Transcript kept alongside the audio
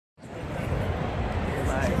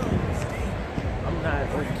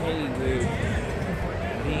okay with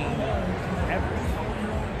being average.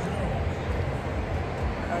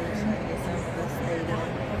 I was just trying to get some of the stadium. I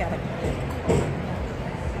gotta commit.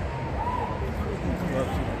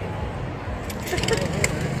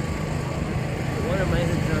 What am I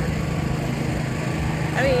doing?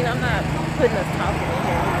 I mean, I'm not putting us talking in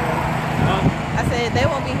here. I said they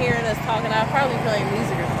won't be hearing us talking. I'll probably play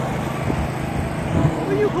music or something.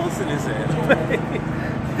 Where you hosting this at?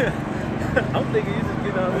 I'm thinking you just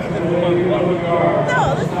get on this thing.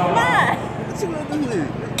 No, this is mine. What you gonna do with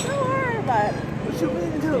it? Don't worry about it. What you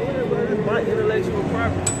mean? This is my intellectual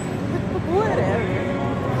property. Whatever.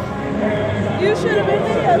 You should have been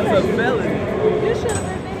That's a videotaping. felony. You should have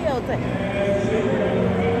been videotaping.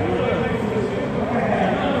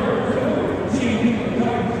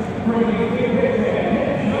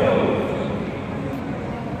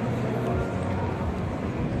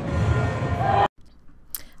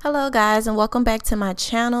 Hello guys, and welcome back to my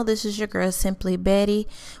channel. This is your girl Simply Betty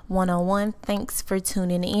 101. Thanks for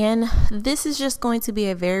tuning in. This is just going to be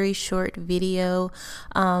a very short video.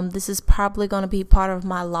 This is probably going to be part of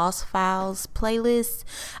my Lost Files playlist.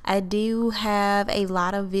 I do have a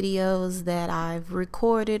lot of videos that I've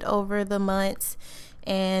recorded over the months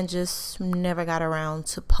and just never got around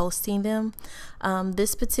to posting them.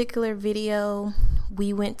 This particular video,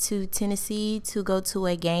 we went to Tennessee to go to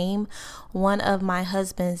a game. One of my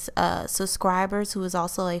husband's subscribers, who is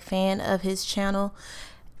also a fan of his channel,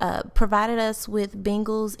 provided us with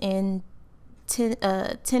Bengals and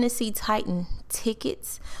Tennessee Titan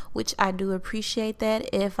tickets, which I do appreciate that.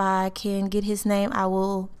 If I can get his name, I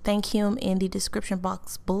will thank him in the description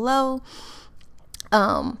box below.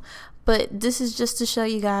 But this is just to show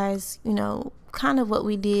you guys, you know, kind of what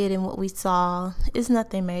we did and what we saw. It's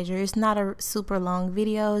nothing major. It's not a super long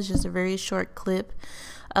video. It's just a very short clip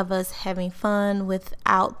of us having fun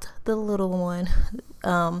without the little one.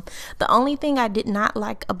 The only thing I did not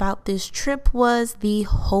like about this trip was the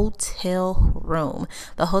hotel room.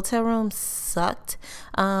 The hotel room sucked.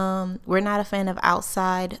 We're not a fan of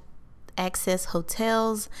outside access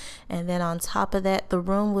hotels, and then on top of that, the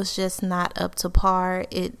room was just not up to par.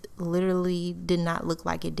 It literally did not look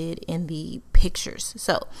like it did in the pictures.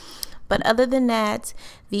 So, but other than that,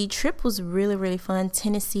 the trip was really fun.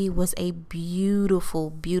 Tennessee was a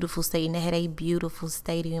beautiful state, and it had a beautiful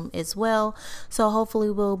stadium as well. So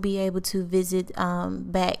hopefully we'll be able to visit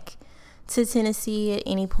back to Tennessee at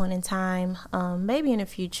any point in time, maybe in the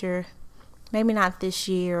future, maybe not this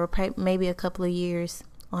year, or maybe a couple of years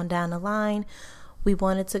on down the line. We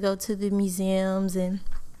wanted to go to the museums and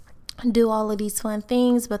do all of these fun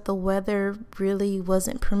things, but the weather really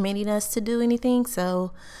wasn't permitting us to do anything,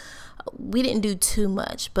 so we didn't do too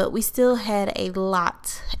much, but we still had a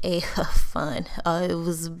lot of fun. It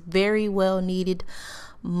was very well needed,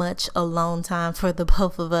 much alone time for the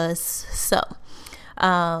both of us. So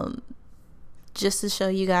just to show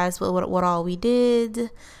you guys what all we did.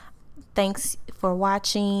 Thanks for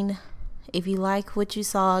watching. If you like what you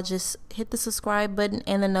saw, just hit the subscribe button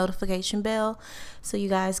and the notification bell so you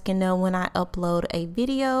guys can know when I upload a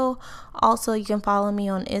video. Also, you can follow me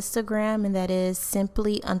on Instagram, and that is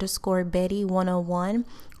simply_Betty101.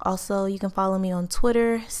 Also, you can follow me on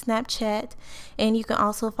Twitter, Snapchat, and you can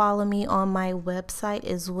also follow me on my website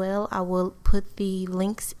as well. I will put the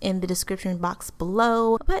links in the description box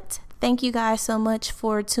below. But thank you guys so much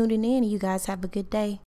for tuning in. You guys have a good day.